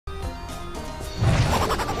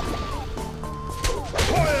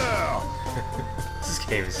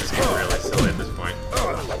game is just getting really silly at this point.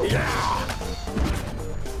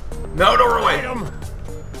 No, don't run away!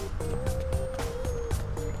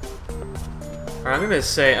 Alright, I'm gonna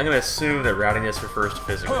assume that routiness refers to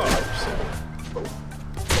physical damage.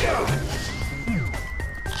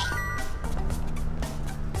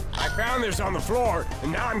 I found this on the floor,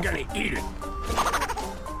 and now I'm gonna eat it.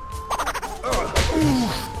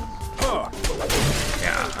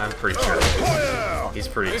 Yeah, I'm pretty sure. He's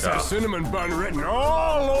pretty This tough. has cinnamon bun written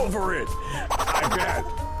all over it. I bet.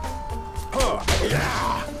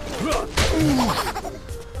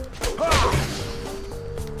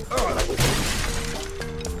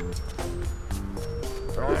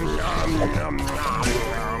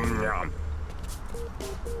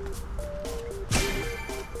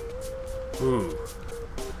 Ooh.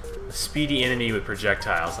 A speedy enemy with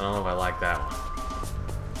projectiles. I don't know if I like that one.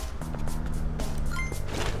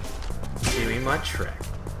 Doing my trick.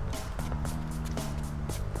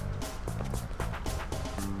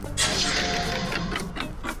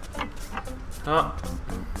 Oh.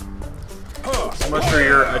 So much for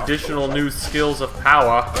your additional new skills of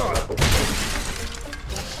power.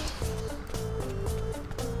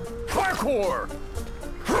 Parkour!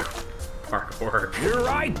 Parkour. Here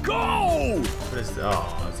I go! What is the,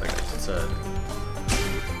 oh, it's a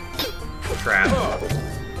trap.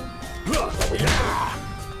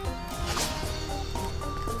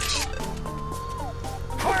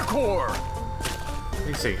 Parkour!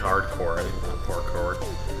 You say hardcore, I think not parkour.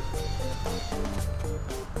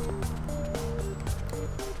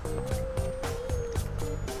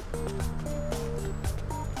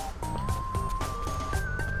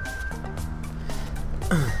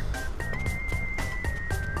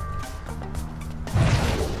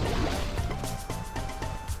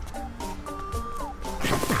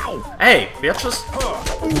 Hey, bitches!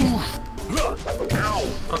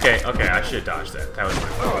 Okay, I should have dodged that. That was my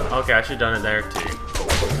fault. Okay, I should have done it there too.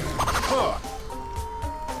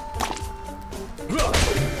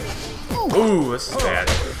 Ooh, this is bad.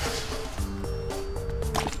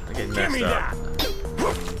 I'm getting messed up.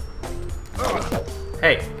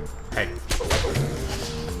 Hey, hey.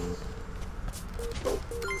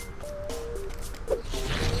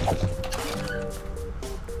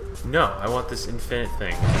 No, I want this infinite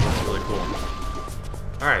thing. It looks really cool.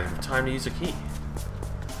 Alright, time to use a key.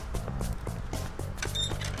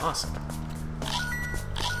 Awesome.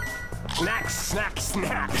 Snacks, snacks,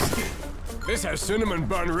 snacks. This has cinnamon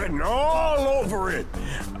bun written all over it.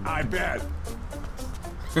 I bet.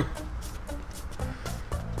 I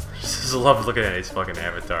just love looking at his fucking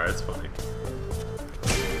avatar. It's funny.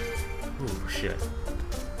 Ooh, shit.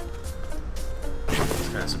 It's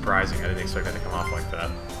kind of surprising. I didn't expect that to come off like that.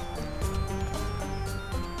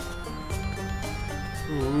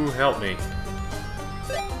 Ooh, help me.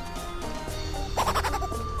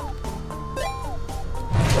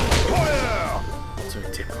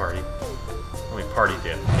 Ultimate dip party. Only party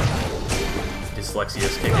dip.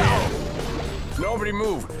 Dyslexia's kicking in. Nobody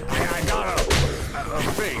move. I got a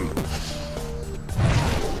thing.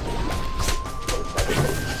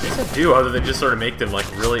 What does that do other than just sort of make them,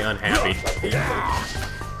 like, really unhappy?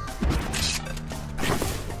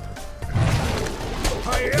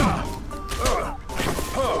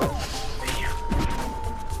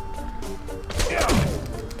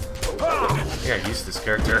 I got used to this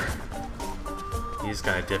character. He's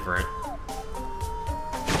kind of different.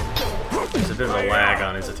 There's a bit of a lag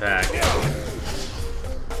on his attack.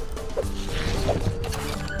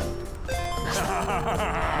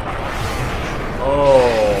 Oh!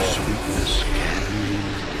 Sweetness can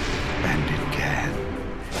live, and it can.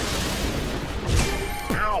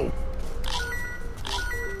 Ow!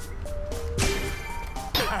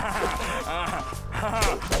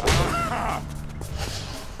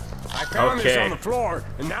 I found this on the floor,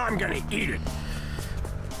 and now I'm gonna eat it.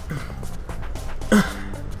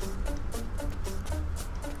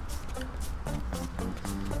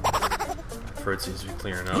 Fruit seems to be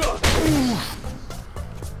clearing up. Alright,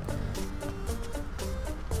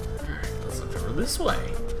 let's look over this way.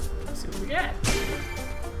 Let's see what we got.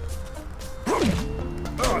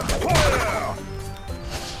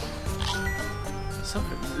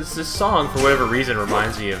 This song, for whatever reason,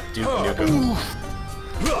 reminds me of Duke Nukem.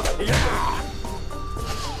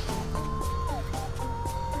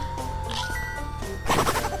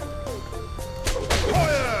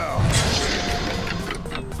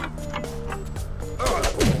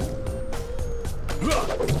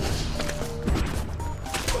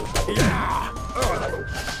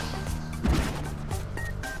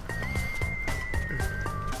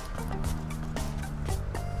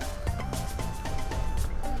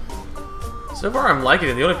 So far, I'm liking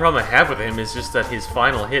it. The only problem I have with him is just that his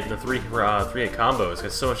final hit in the three-hit combo has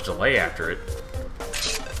got so much delay after it.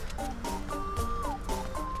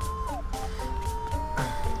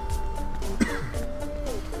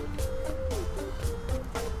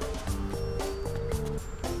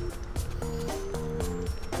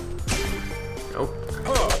 Nope.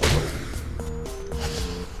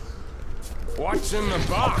 What's in the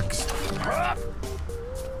box?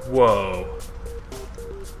 Whoa.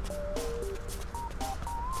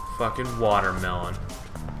 Fucking watermelon.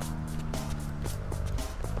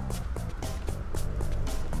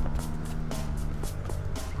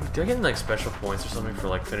 Do I get like special points or something for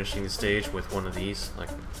like finishing the stage with one of these, like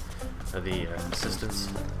the assistants?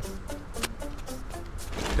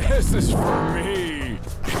 This is for me.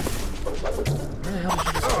 Where the hell did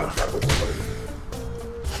you just come from?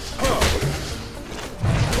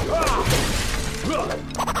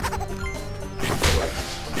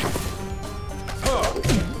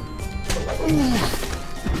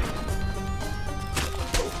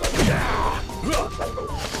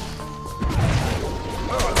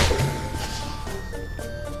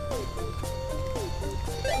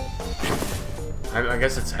 I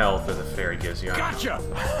guess it's health that the fairy gives you. Gotcha.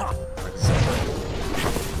 Like silver.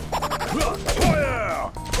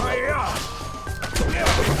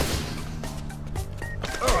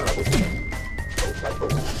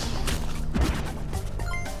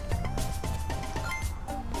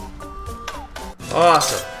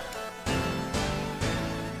 Awesome.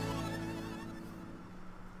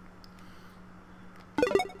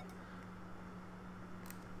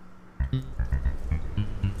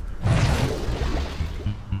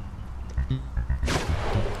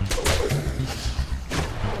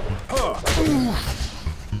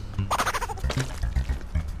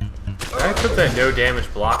 Did I put that no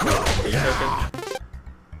damage block on the token?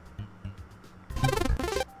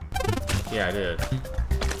 Yeah, I did.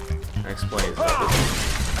 That explains it.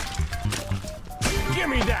 Give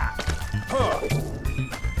me that.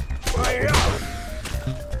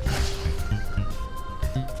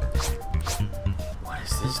 What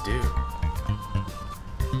does this do?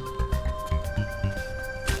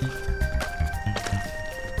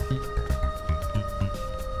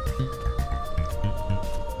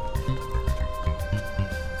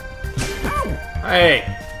 Hey!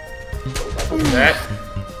 That.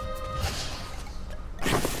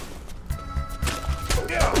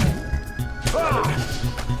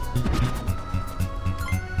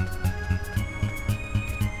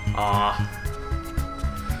 Aw.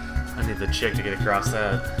 I need the chick to get across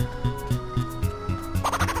that.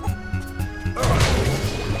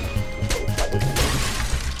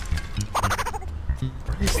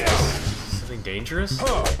 What is this? Something dangerous?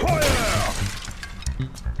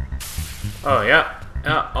 Oh, yeah.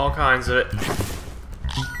 Yeah, all kinds of it.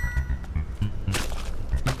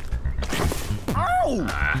 Ow!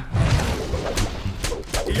 Ah.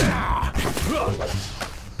 Yeah!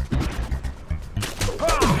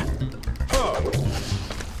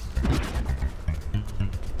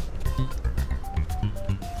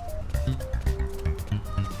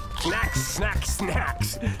 Snacks, snacks,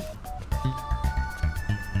 snacks!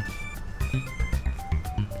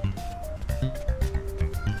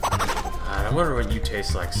 I wonder what you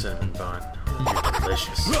taste like, cinnamon bun. You're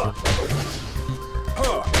delicious.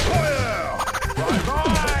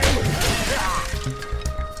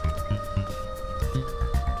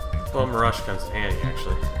 Bum rush comes in handy,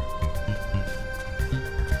 actually.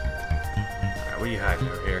 Alright, what are you hiding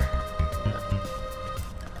over here?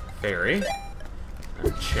 Fairy.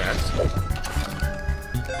 And chest.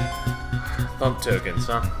 Thump tokens,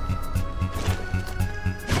 huh?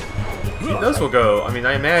 I mean, those will go, I mean,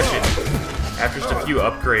 I imagine after just a few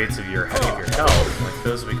upgrades of your health, like,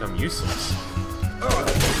 those will become useless.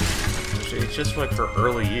 It's just like for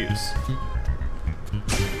early use.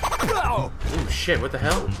 Oh shit, what the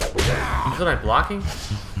hell? Isn't I blocking?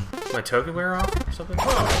 Did my token wear off or something?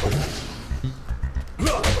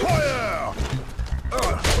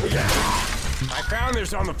 I found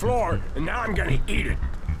this on the floor, and now I'm gonna eat it.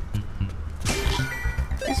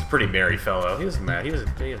 He's a pretty merry fellow. He wasn't mad. He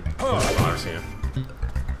doesn't bother him.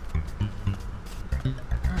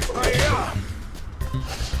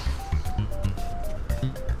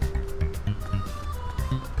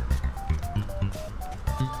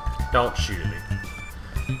 Don't shoot at me.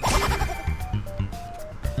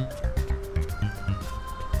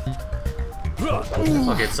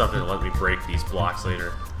 I'll get something to let me break these blocks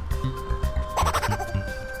later.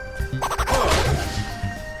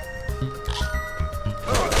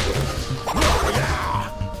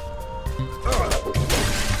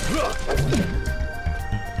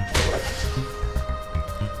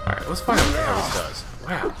 Let's find out what the hell this does.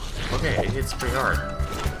 Wow. Okay, it hits pretty hard.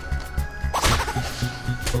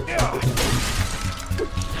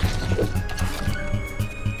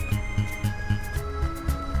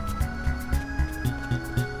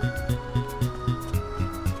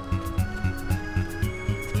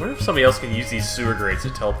 I wonder if somebody else can use these sewer grates to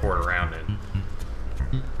teleport around in.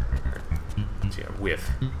 So yeah, whiff.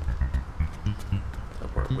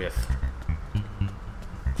 Teleport whiff.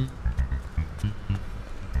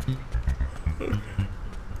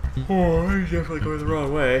 Oh, I'm definitely going the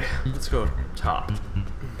wrong way. Let's go top.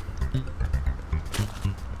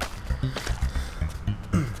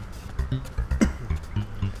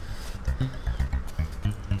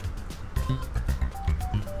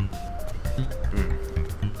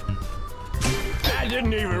 That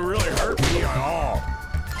didn't even really hurt me at all.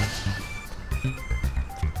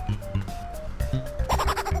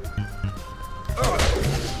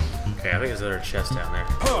 Okay, I think there's another chest down there.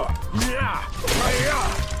 Yeah.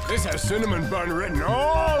 This has cinnamon bun written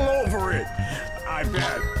all over it. I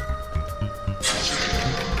bet.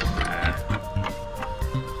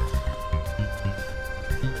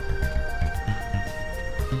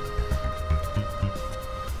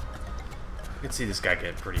 I can see this guy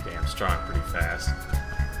getting pretty damn strong pretty fast.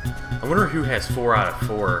 I wonder who has 4 out of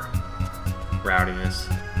 4 rowdiness.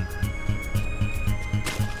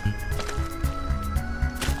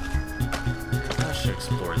 I should have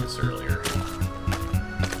explored this earlier.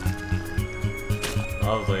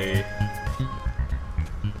 Lovely.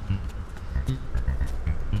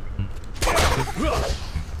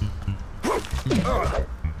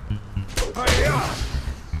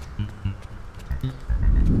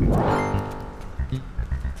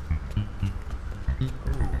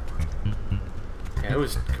 Yeah, it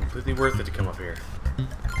was completely worth it to come up here.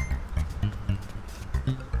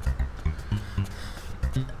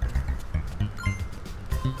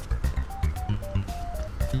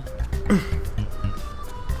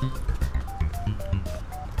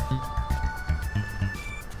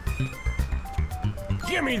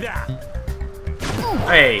 Give me that.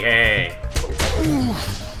 Hey, hey.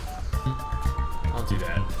 I'll do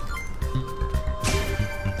that.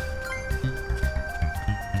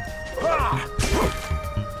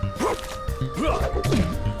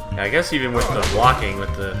 Yeah, I guess even with the blocking,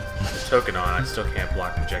 with the token on, I still can't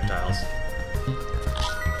block projectiles.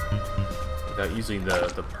 Without using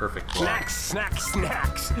the perfect block. Snacks.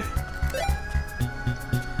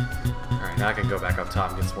 Alright, now I can go back up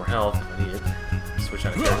top and get some more health if I need it. Switch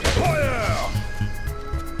out of character.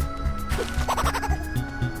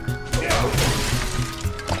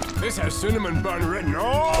 This has cinnamon bun written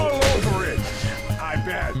all over it. I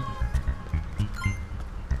bet.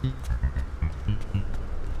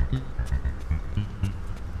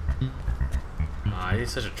 Aw,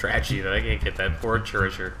 it's such a tragedy that I can't get that poor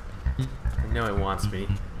treasure. I know it wants me.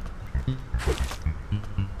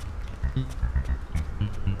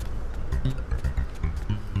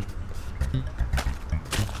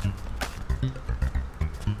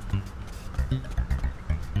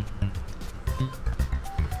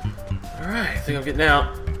 Alright, I think I'm getting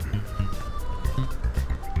out.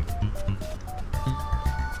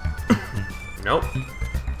 Nope.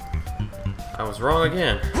 I was wrong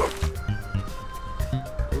again.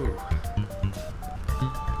 Ooh.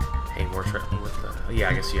 Hey, more what the... Yeah,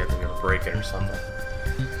 I guess you have to be able to break it or something.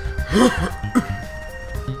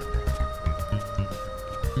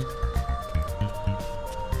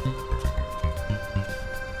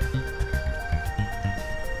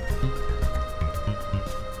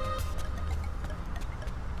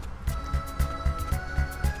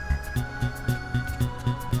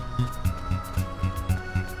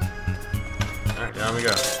 Alright, down we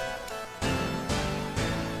go.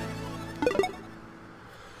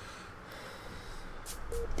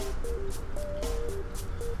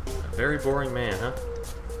 A very boring man, huh?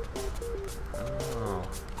 Oh.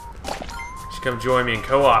 You should come join me in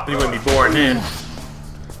co-op. You wouldn't be boring then.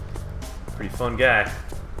 Pretty fun guy.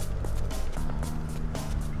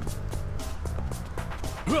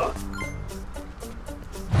 No.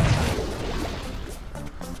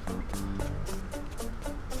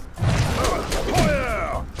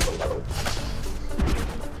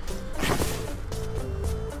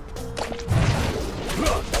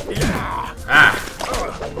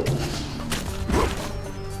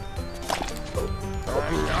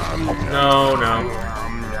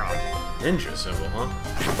 Ninja symbol, huh?